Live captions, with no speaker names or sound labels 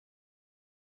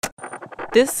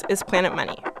This is Planet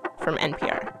Money from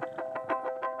NPR.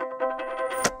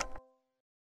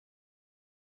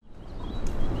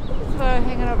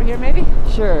 Hanging over here, maybe?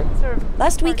 Sure.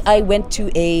 Last week, I went to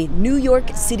a New York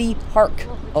City park,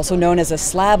 also known as a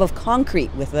slab of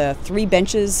concrete with 3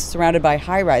 benches surrounded by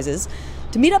high-rises,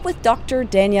 to meet up with Dr.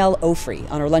 Danielle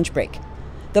Ofri on her lunch break.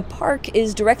 The park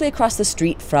is directly across the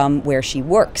street from where she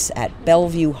works at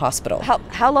Bellevue Hospital.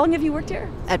 How long have you worked here?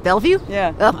 At Bellevue?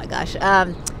 Yeah. Oh, my gosh.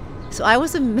 So I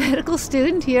was a medical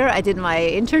student here. I did my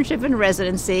internship and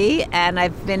residency, and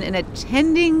I've been an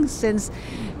attending since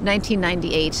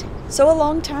 1998. So a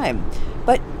long time.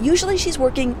 But usually she's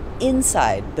working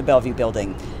inside the Bellevue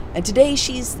building. And today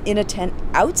she's in a tent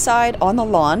outside on the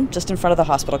lawn, just in front of the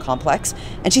hospital complex,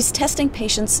 and she's testing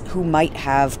patients who might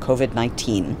have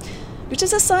COVID-19, which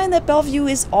is a sign that Bellevue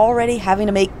is already having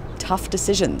to make tough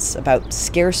decisions about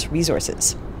scarce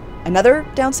resources. Another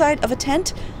downside of a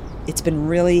tent? It's been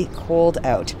really cold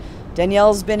out.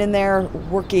 Danielle's been in there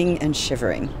working and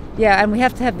shivering. Yeah, and we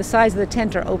have to have the sides of the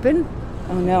tent are open.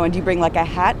 Oh no, and do you bring like a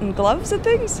hat and gloves and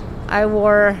things? I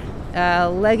wore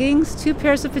leggings, 2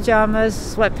 pairs of pajamas,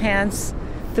 sweatpants,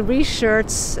 3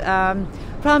 shirts.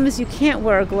 Problem is you can't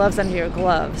wear gloves under your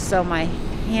gloves, so my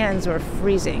hands were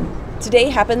freezing.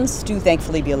 Today happens to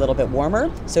thankfully be a little bit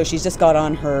warmer, so she's just got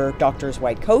on her doctor's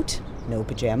white coat, no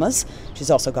pajamas.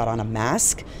 She's also got on a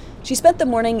mask. She spent the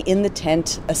morning in the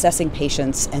tent assessing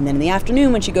patients, and then in the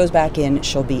afternoon when she goes back in,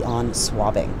 she'll be on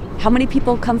swabbing. How many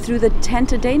people come through the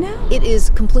tent a day now? It is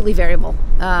completely variable.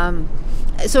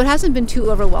 So it hasn't been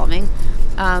too overwhelming,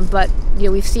 but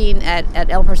we've seen at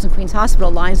Elmhurst and Queens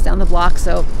Hospital lines down the block,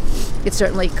 so it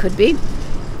certainly could be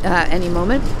any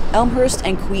moment. Elmhurst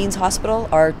and Queens Hospital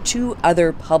are 2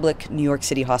 other public New York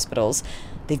City hospitals.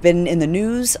 They've been in the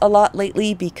news a lot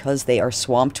lately because they are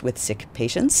swamped with sick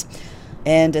patients.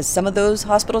 And as some of those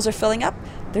hospitals are filling up,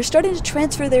 they're starting to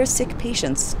transfer their sick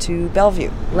patients to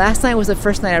Bellevue. Last night was the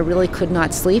first night I really could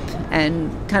not sleep and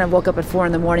kind of woke up at 4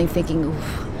 a.m. thinking,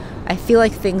 I feel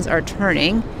like things are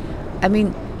turning. I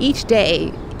mean, each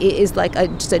day is like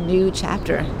just a new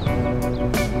chapter.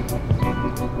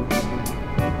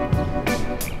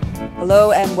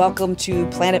 Hello and welcome to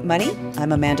Planet Money.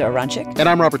 I'm Amanda Aronczyk. And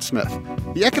I'm Robert Smith.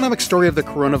 The economic story of the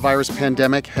coronavirus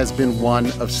pandemic has been one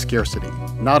of scarcity.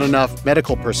 Not enough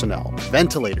medical personnel,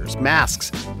 ventilators,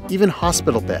 masks, even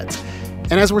hospital beds.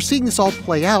 And as we're seeing this all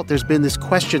play out, there's been this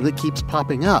question that keeps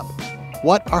popping up.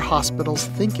 What are hospitals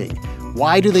thinking?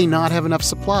 Why do they not have enough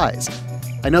supplies?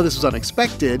 I know this was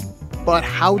unexpected, but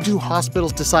how do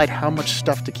hospitals decide how much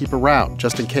stuff to keep around,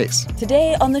 just in case?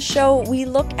 Today on the show, we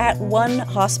look at one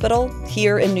hospital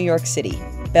here in New York City,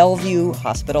 Bellevue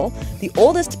Hospital, the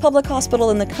oldest public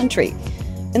hospital in the country.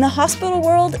 In the hospital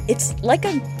world, it's like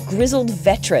a grizzled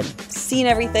veteran, seen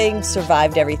everything,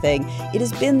 survived everything. It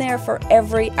has been there for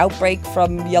every outbreak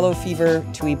from yellow fever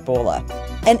to Ebola.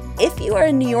 And if you are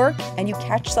in New York and you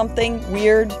catch something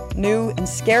weird, new, and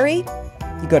scary,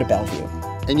 you go to Bellevue.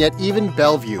 And yet even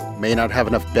Bellevue may not have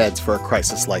enough beds for a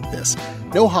crisis like this.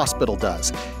 No hospital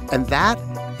does. And that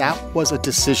was a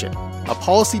decision, a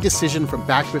policy decision from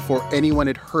back before anyone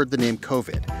had heard the name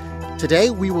COVID. Today,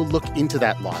 we will look into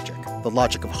that logic, the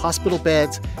logic of hospital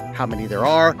beds, how many there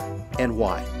are, and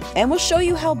why. And we'll show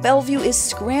you how Bellevue is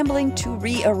scrambling to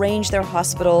rearrange their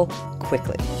hospital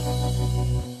quickly.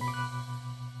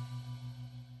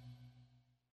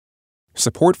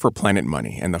 Support for Planet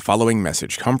Money and the following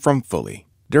message come from Fully.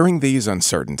 During these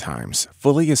uncertain times,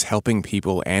 Fully is helping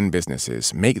people and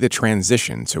businesses make the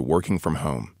transition to working from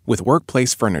home. With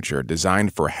workplace furniture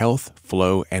designed for health,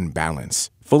 flow, and balance,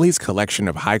 Fully's collection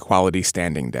of high-quality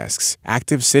standing desks,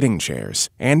 active sitting chairs,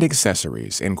 and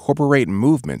accessories incorporate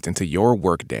movement into your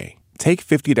workday. Take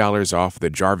 $50 off the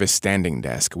Jarvis standing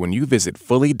desk when you visit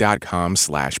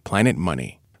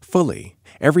fully.com/planetmoney. Fully,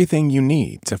 everything you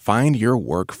need to find your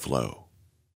work flow.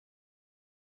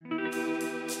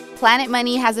 Planet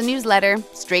Money has a newsletter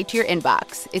straight to your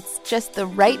inbox. It's just the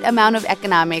right amount of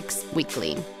economics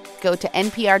weekly. Go to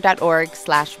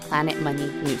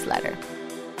npr.org/planetmoneynewsletter.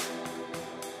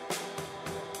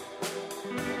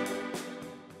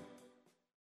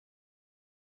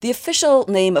 The official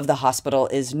name of the hospital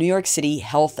is New York City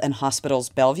Health and Hospitals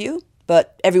Bellevue,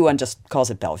 but everyone just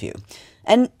calls it Bellevue.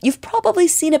 And you've probably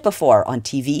seen it before on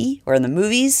TV or in the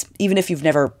movies, even if you've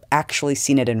never actually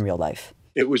seen it in real life.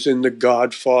 It was in The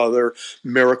Godfather,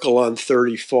 Miracle on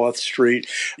 34th Street.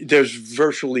 There's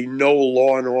virtually no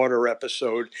Law and Order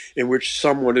episode in which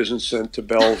someone isn't sent to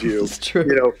Bellevue. It's true.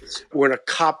 You know, when a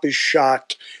cop is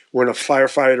shot, when a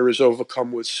firefighter is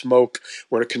overcome with smoke,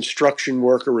 when a construction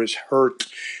worker is hurt,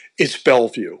 it's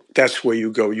Bellevue. That's where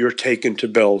you go. You're taken to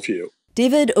Bellevue.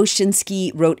 David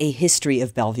Oshinsky wrote a history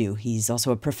of Bellevue. He's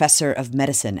also a professor of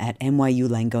medicine at NYU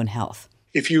Langone Health.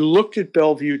 If you looked at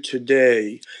Bellevue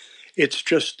today, it's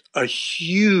just a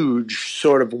huge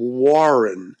sort of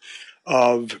warren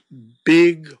of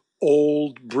big,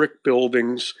 old brick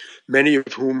buildings, many of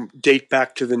whom date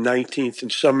back to the 19th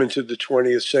and some into the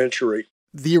 20th century.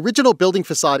 The original building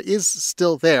facade is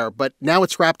still there, but now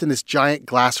it's wrapped in this giant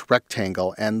glass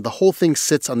rectangle, and the whole thing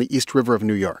sits on the East River of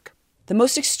New York. The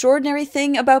most extraordinary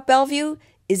thing about Bellevue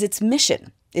is its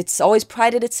mission. It's always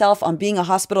prided itself on being a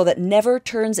hospital that never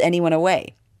turns anyone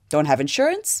away. Don't have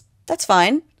insurance? That's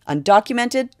fine.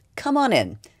 Undocumented? Come on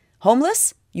in.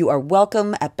 Homeless? You are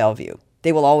welcome at Bellevue.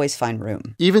 They will always find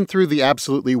room. Even through the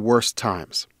absolutely worst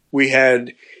times. We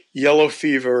had yellow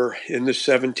fever in the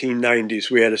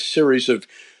 1790s. We had a series of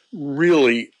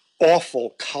really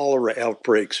awful cholera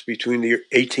outbreaks between the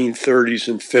 1830s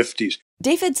and 50s.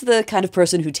 David's the kind of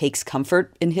person who takes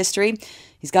comfort in history.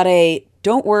 He's got a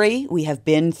don't worry, we have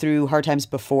been through hard times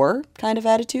before kind of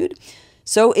attitude.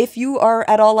 So if you are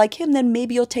at all like him, then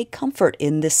maybe you'll take comfort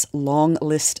in this long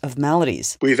list of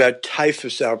maladies. We've had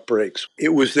typhus outbreaks. It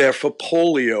was there for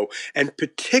polio, and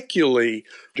particularly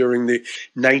during the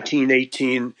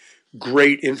 1918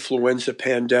 great influenza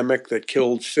pandemic that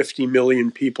killed 50 million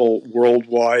people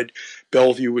worldwide.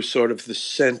 Bellevue was sort of the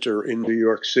center in New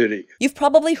York City. You've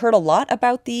probably heard a lot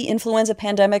about the influenza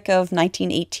pandemic of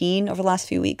 1918 over the last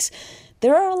few weeks.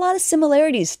 There are a lot of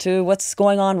similarities to what's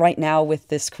going on right now with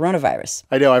this coronavirus.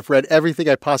 I know. I've read everything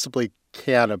I possibly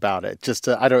can about it. Just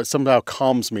to, it somehow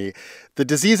calms me. The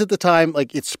disease at the time,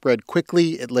 it spread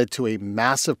quickly. It led to a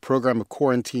massive program of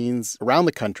quarantines around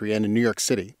the country and in New York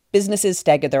City. Businesses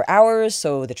staggered their hours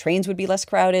so the trains would be less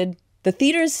crowded. The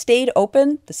theaters stayed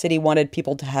open. The city wanted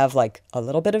people to have a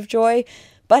little bit of joy,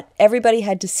 but everybody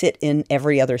had to sit in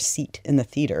every other seat in the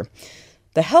theater.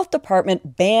 The health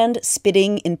department banned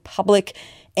spitting in public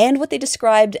and what they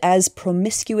described as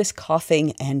promiscuous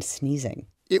coughing and sneezing.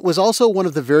 It was also one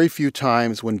of the very few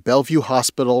times when Bellevue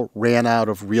Hospital ran out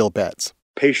of real beds.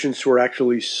 Patients were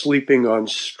actually sleeping on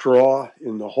straw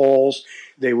in the halls.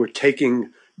 They were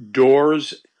taking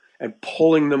doors and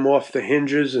pulling them off the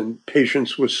hinges, and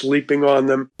patients were sleeping on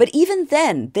them. But even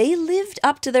then, they lived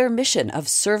up to their mission of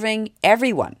serving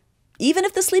everyone, even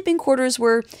if the sleeping quarters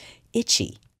were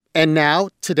itchy. And now,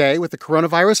 today, with the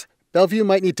coronavirus, Bellevue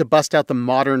might need to bust out the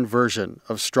modern version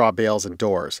of straw bales and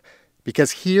doors.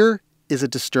 Because here is a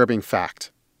disturbing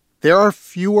fact. There are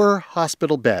fewer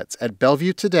hospital beds at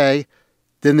Bellevue today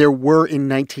than there were in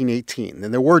 1918,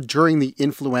 than there were during the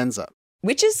influenza.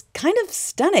 Which is kind of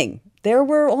stunning. There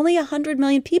were only 100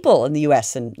 million people in the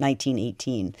U.S. in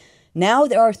 1918. Now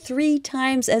there are 3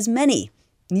 times as many.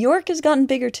 New York has gotten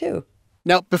bigger, too.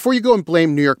 Now, before you go and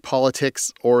blame New York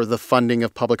politics or the funding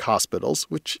of public hospitals,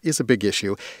 which is a big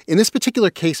issue, in this particular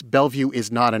case, Bellevue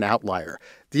is not an outlier.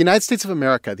 The United States of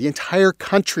America, the entire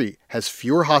country, has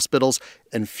fewer hospitals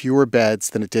and fewer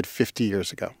beds than it did 50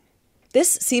 years ago. This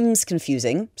seems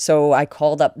confusing, so I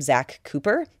called up Zach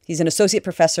Cooper. He's an associate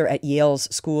professor at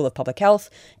Yale's School of Public Health,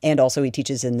 and also he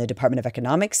teaches in the Department of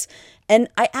Economics. And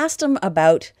I asked him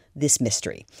about this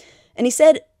mystery. And he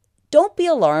said, don't be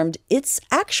alarmed. It's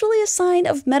actually a sign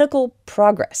of medical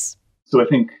progress. So I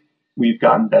think we've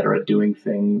gotten better at doing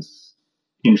things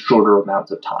in shorter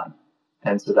amounts of time.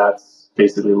 And so that's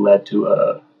basically led to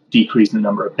a decrease in the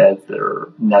number of beds that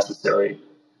are necessary.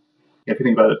 If you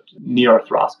think about it, knee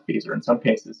arthroscopies, or in some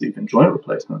cases even joint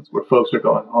replacements, where folks are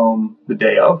going home the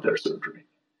day of their surgery.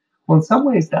 Well, in some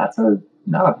ways, that's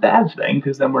not a bad thing,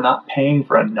 because then we're not paying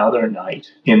for another night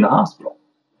in the hospital.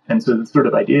 And so the sort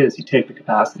of idea is you take the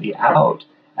capacity out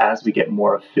as we get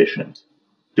more efficient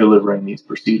delivering these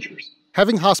procedures.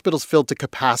 Having hospitals filled to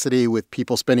capacity with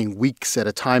people spending weeks at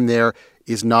a time there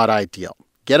is not ideal.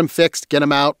 Get them fixed, get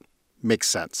them out, makes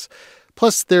sense.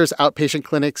 Plus, there's outpatient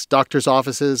clinics, doctors'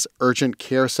 offices, urgent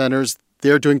care centers.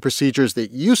 They're doing procedures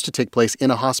that used to take place in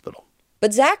a hospital.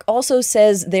 But Zach also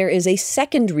says there is a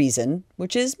second reason,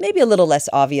 which is maybe a little less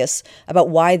obvious, about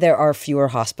why there are fewer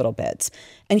hospital beds.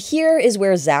 And here is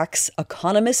where Zach's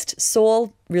economist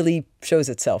soul really shows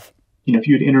itself. If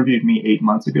you had interviewed me 8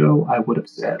 months ago, I would have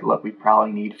said, look, we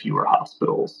probably need fewer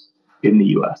hospitals in the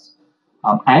U.S.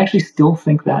 I actually still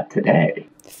think that today.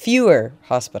 Fewer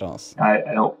hospitals. I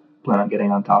don't plan on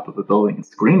getting on top of a building and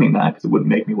screaming that, because it wouldn't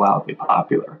make me wildly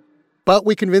popular. But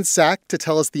we convinced Zach to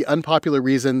tell us the unpopular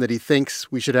reason that he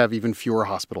thinks we should have even fewer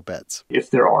hospital beds.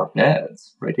 If there are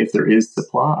beds, right, if there is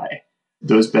supply,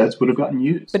 those beds would have gotten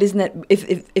used. But isn't that,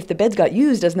 if the beds got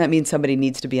used, doesn't that mean somebody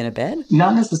needs to be in a bed?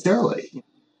 Not necessarily.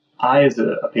 I, as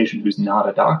a patient who's not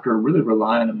a doctor, really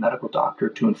rely on a medical doctor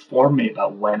to inform me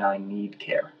about when I need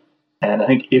care. And I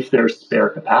think if there's spare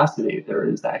capacity, there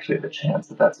is actually the chance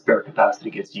that that spare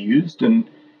capacity gets used and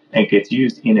gets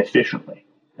used inefficiently.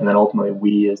 And then ultimately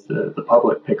we as the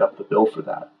public pick up the bill for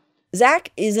that.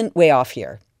 Zach isn't way off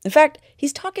here. In fact,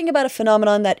 he's talking about a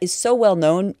phenomenon that is so well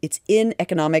known, it's in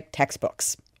economic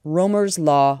textbooks. Romer's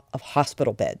Law of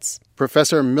Hospital Beds.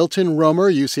 Professor Milton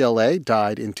Romer, UCLA,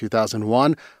 died in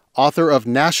 2001, author of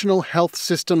National Health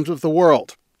Systems of the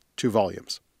World, 2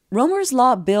 volumes. Romer's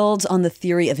law builds on the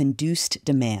theory of induced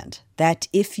demand, that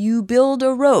if you build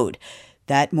a road,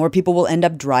 that more people will end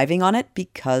up driving on it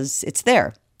because it's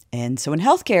there. And so in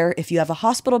healthcare, if you have a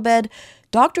hospital bed,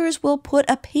 doctors will put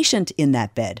a patient in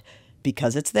that bed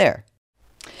because it's there.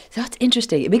 So that's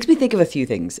interesting. It makes me think of a few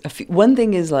things. One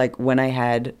thing is like when I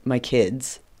had my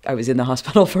kids, I was in the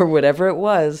hospital for whatever it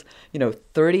was,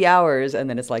 30 hours. And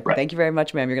then it's like, Thank you very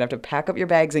much, ma'am. You're going to have to pack up your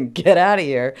bags and get out of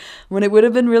here. When it would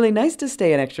have been really nice to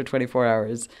stay an extra 24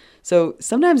 hours. So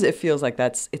sometimes it feels like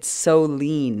it's so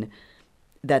lean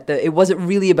that it wasn't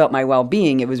really about my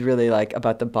well-being. It was really like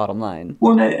about the bottom line.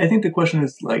 Well, and I think the question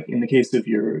is like in the case of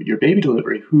your baby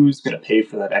delivery, who's going to pay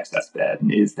for that excess bed?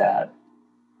 And is that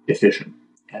efficient?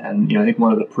 And, I think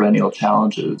one of the perennial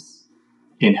challenges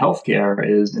in healthcare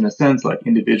is, in a sense, like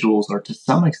individuals are to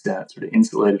some extent sort of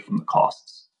insulated from the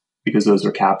costs because those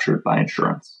are captured by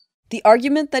insurance. The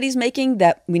argument that he's making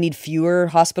that we need fewer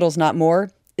hospitals, not more,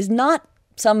 is not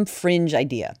some fringe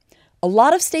idea. A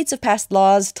lot of states have passed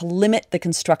laws to limit the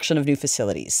construction of new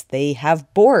facilities. They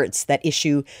have boards that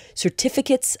issue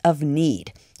certificates of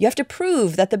need. You have to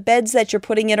prove that the beds that you're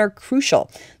putting in are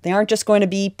crucial. They aren't just going to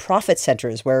be profit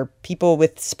centers where people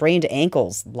with sprained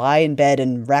ankles lie in bed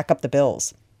and rack up the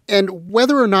bills. And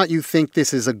whether or not you think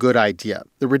this is a good idea,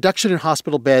 the reduction in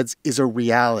hospital beds is a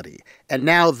reality. And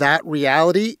now that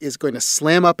reality is going to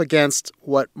slam up against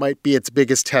what might be its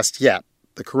biggest test yet,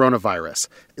 the coronavirus,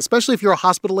 especially if you're a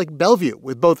hospital like Bellevue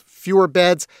with both fewer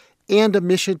beds and a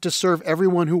mission to serve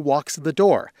everyone who walks in the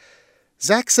door.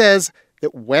 Zach says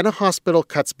that when a hospital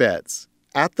cuts beds,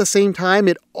 at the same time,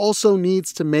 it also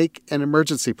needs to make an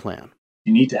emergency plan.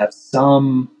 You need to have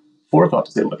some forethought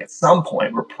to say, look, at some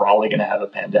point, we're probably going to have a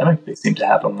pandemic. They seem to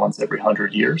happen once every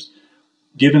 100 years.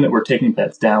 Given that we're taking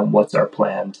beds down, what's our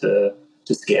plan to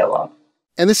scale up?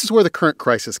 And this is where the current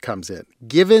crisis comes in.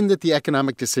 Given that the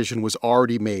economic decision was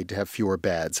already made to have fewer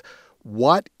beds,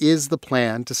 what is the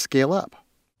plan to scale up?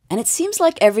 And it seems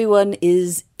like everyone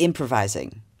is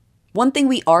improvising. One thing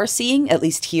we are seeing, at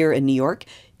least here in New York,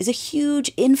 is a huge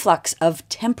influx of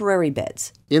temporary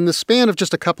beds. In the span of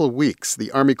just a couple of weeks, the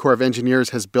Army Corps of Engineers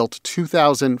has built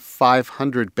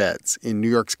 2,500 beds in New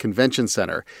York's Convention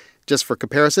Center. Just for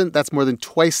comparison, that's more than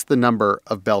twice the number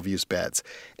of Bellevue's beds.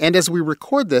 And as we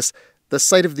record this, the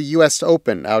site of the U.S.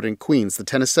 Open out in Queens, the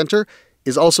tennis center,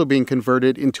 is also being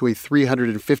converted into a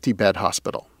 350-bed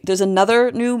hospital. There's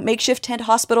another new makeshift tent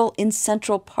hospital in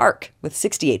Central Park with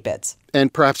 68 beds.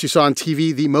 And perhaps you saw on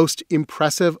TV the most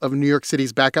impressive of New York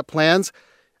City's backup plans.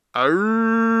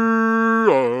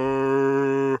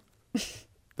 That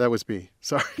was me.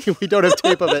 Sorry, we don't have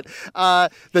tape of it.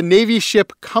 The Navy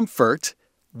ship Comfort,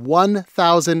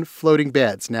 1,000 floating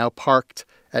beds now parked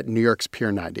at New York's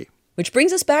Pier 90. Which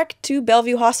brings us back to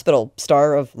Bellevue Hospital,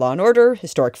 star of Law & Order,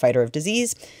 historic fighter of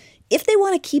disease. If they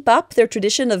want to keep up their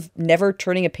tradition of never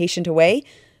turning a patient away,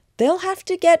 they'll have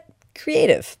to get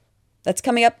creative. That's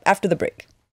coming up after the break.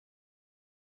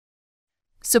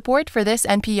 Support for this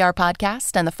NPR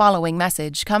podcast and the following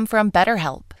message come from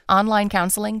BetterHelp, online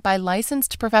counseling by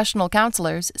licensed professional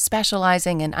counselors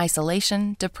specializing in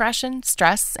isolation, depression,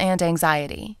 stress, and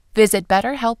anxiety. Visit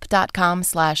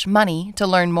BetterHelp.com/money to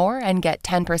learn more and get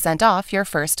 10% off your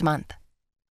first month.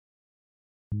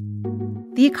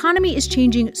 The economy is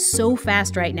changing so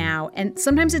fast right now, and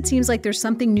sometimes it seems like there's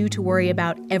something new to worry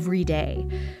about every day.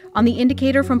 On The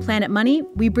Indicator from Planet Money,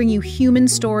 we bring you human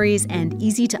stories and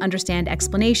easy-to-understand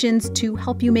explanations to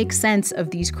help you make sense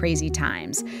of these crazy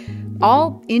times.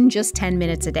 All in just 10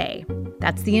 minutes a day.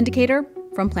 That's The Indicator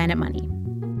from Planet Money.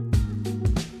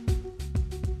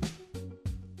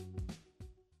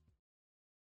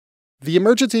 The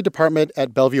emergency department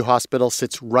at Bellevue Hospital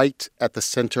sits right at the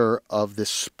center of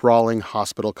this sprawling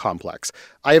hospital complex.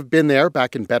 I have been there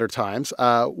back in better times.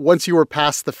 Once you were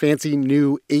past the fancy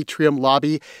new atrium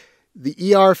lobby, the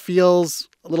ER feels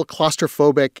a little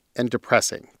claustrophobic and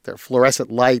depressing. There are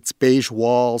fluorescent lights, beige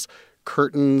walls,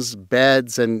 curtains,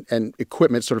 beds, and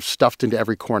equipment sort of stuffed into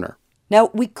every corner. Now,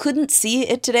 we couldn't see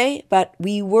it today, but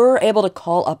we were able to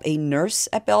call up a nurse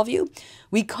at Bellevue.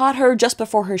 We caught her just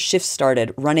before her shift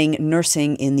started, running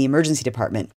nursing in the emergency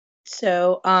department.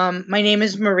 So my name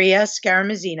is Maria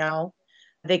Scaramazino.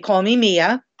 They call me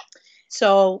Mia.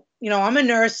 So I'm a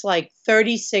nurse like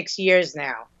 36 years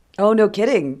now. Oh, no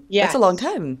kidding. Yes. That's a long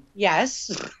time. Yes.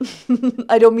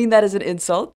 I don't mean that as an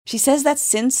insult. She says that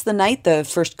since the night the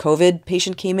first COVID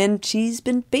patient came in, she's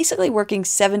been basically working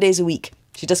 7 days a week.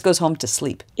 She just goes home to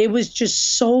sleep. It was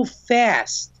just so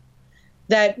fast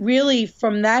that really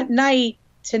from that night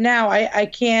to now, I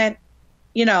can't,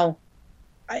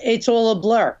 it's all a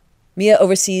blur. Mia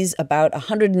oversees about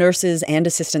 100 nurses and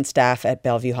assistant staff at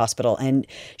Bellevue Hospital, and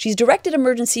she's directed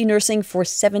emergency nursing for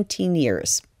 17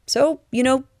 years. So,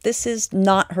 this is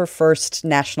not her first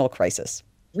national crisis.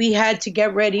 We had to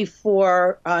get ready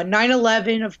for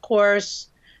 9/11, of course.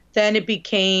 Then it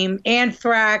became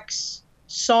anthrax,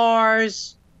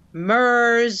 SARS,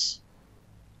 MERS,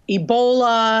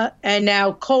 Ebola, and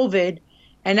now COVID.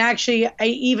 And actually, I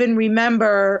even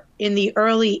remember in the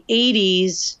early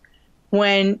 80s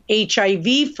when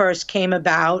HIV first came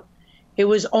about, it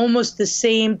was almost the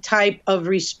same type of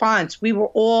response. We were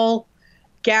all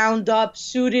gowned up,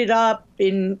 suited up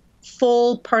in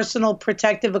full personal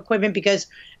protective equipment because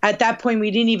at that point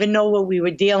we didn't even know what we were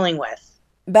dealing with.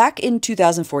 Back in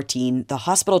 2014, the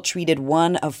hospital treated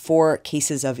 1 of 4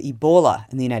 cases of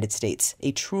Ebola in the United States,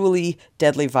 a truly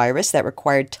deadly virus that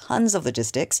required tons of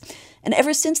logistics. And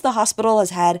ever since, the hospital has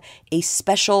had a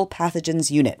special pathogens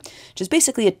unit, which is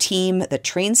basically a team that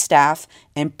trains staff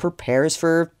and prepares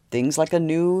for things like a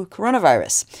new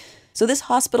coronavirus. So this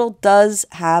hospital does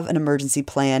have an emergency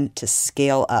plan to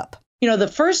scale up. The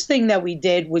first thing that we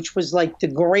did, which was like the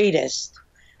greatest,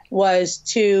 was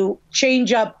to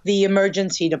change up the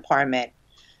emergency department.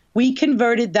 We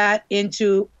converted that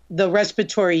into the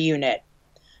respiratory unit.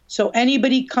 So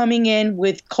anybody coming in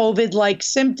with COVID-like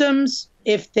symptoms,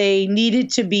 if they needed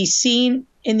to be seen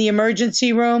in the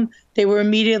emergency room, they were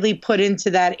immediately put into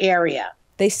that area.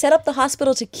 They set up the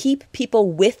hospital to keep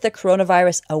people with the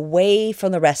coronavirus away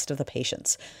from the rest of the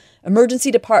patients.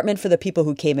 Emergency department for the people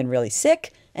who came in really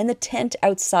sick, and the tent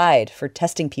outside for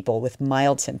testing people with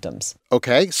mild symptoms.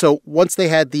 Okay, so once they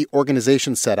had the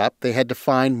organization set up, they had to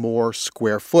find more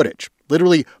square footage,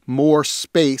 literally more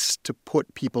space to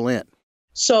put people in.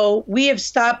 So we have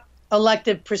stopped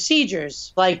elective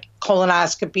procedures like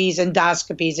colonoscopies,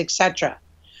 endoscopies, etc.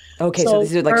 Okay, so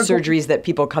these are like surgeries that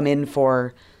people come in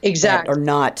for that are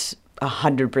not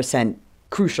 100%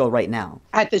 crucial right now.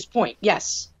 At this point,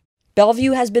 yes.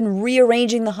 Bellevue has been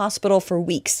rearranging the hospital for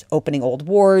weeks, opening old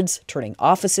wards, turning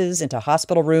offices into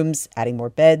hospital rooms, adding more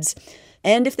beds.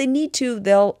 And if they need to,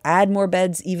 they'll add more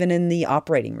beds even in the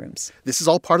operating rooms. This is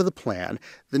all part of the plan.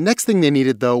 The next thing they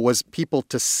needed, though, was people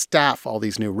to staff all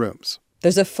these new rooms.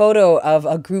 There's a photo of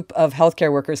a group of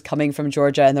healthcare workers coming from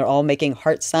Georgia, and they're all making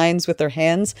heart signs with their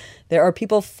hands. There are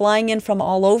people flying in from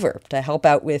all over to help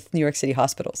out with New York City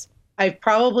hospitals. I've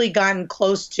probably gotten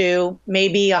close to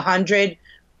maybe 100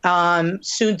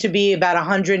 soon to be about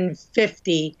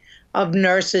 150 of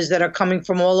nurses that are coming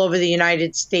from all over the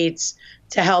United States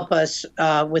to help us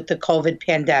with the COVID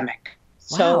pandemic.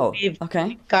 Wow. So we've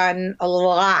gotten a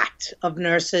lot of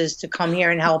nurses to come here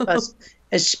and help us,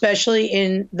 especially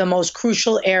in the most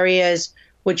crucial areas,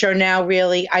 which are now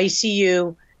really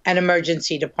ICU and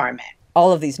emergency department.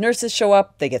 All of these nurses show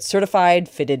up, they get certified,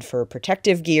 fitted for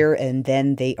protective gear, and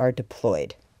then they are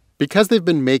deployed. Because they've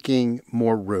been making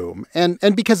more room, and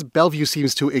because Bellevue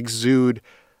seems to exude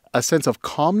a sense of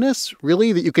calmness,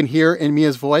 really, that you can hear in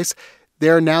Mia's voice,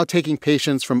 they're now taking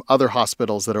patients from other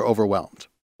hospitals that are overwhelmed.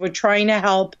 We're trying to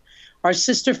help our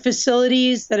sister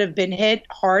facilities that have been hit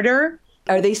harder.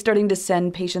 Are they starting to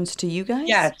send patients to you guys?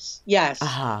 Yes.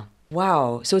 Aha.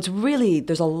 Wow. So it's really,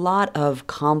 there's a lot of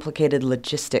complicated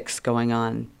logistics going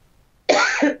on.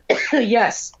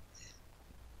 Yes.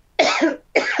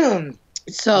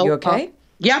 So, you okay?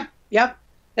 Yep.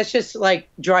 That's just like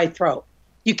dry throat.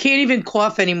 You can't even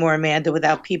cough anymore, Amanda,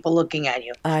 without people looking at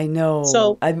you. I know.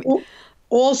 So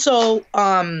also,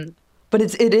 but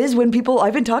it is when people,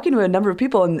 I've been talking to a number of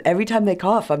people, and every time they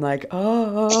cough, I'm like,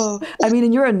 oh. I mean,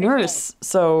 and you're a nurse,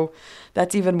 so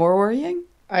that's even more worrying.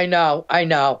 I know.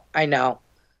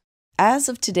 As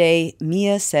of today,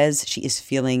 Mia says she is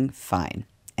feeling fine,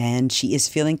 and she is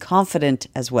feeling confident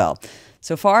as well.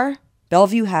 So far,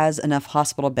 Bellevue has enough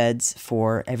hospital beds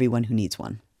for everyone who needs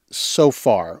one. So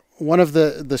far. One of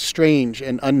the strange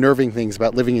and unnerving things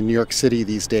about living in New York City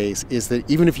these days is that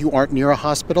even if you aren't near a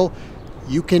hospital,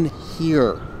 you can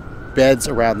hear beds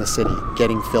around the city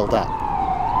getting filled up.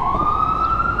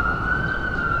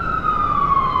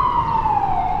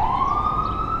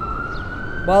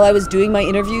 While I was doing my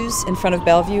interviews in front of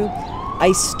Bellevue,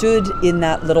 I stood in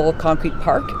that little concrete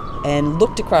park and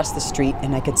looked across the street,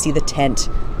 and I could see the tent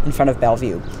in front of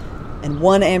Bellevue. And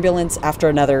one ambulance after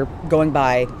another going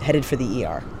by, headed for the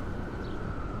ER.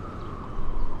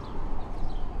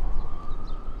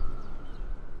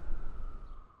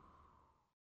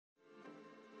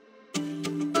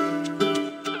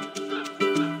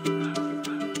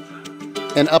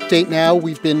 An update now,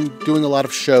 we've been doing a lot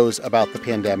of shows about the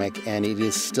pandemic, and it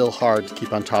is still hard to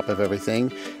keep on top of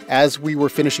everything. As we were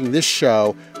finishing this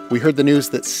show, we heard the news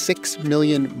that 6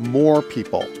 million more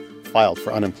people filed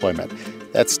for unemployment.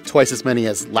 That's twice as many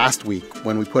as last week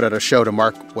when we put out a show to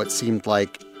mark what seemed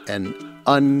like an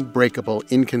unbreakable,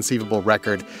 inconceivable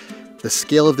record. The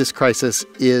scale of this crisis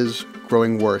is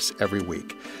growing worse every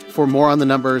week. For more on the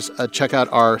numbers, check out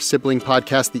our sibling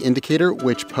podcast, The Indicator,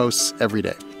 which posts every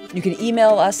day. You can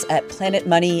email us at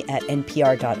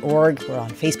planetmoney@npr.org. We're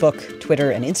on Facebook, Twitter,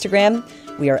 and Instagram.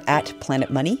 We are at Planet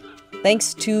Money.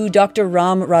 Thanks to Dr.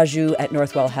 Ram Raju at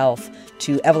Northwell Health,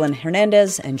 to Evelyn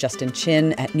Hernandez and Justin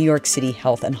Chin at New York City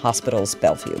Health and Hospitals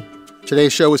Bellevue.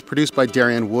 Today's show was produced by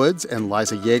Darian Woods and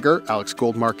Liza Yeager. Alex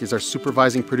Goldmark is our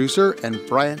supervising producer, and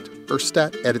Bryant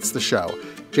Erstadt edits the show.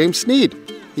 James Sneed,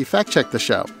 he fact-checked the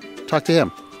show. Talk to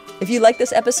him. If you like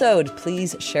this episode,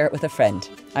 please share it with a friend.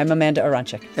 I'm Amanda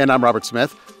Aronczyk. And I'm Robert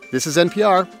Smith. This is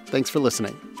NPR. Thanks for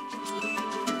listening.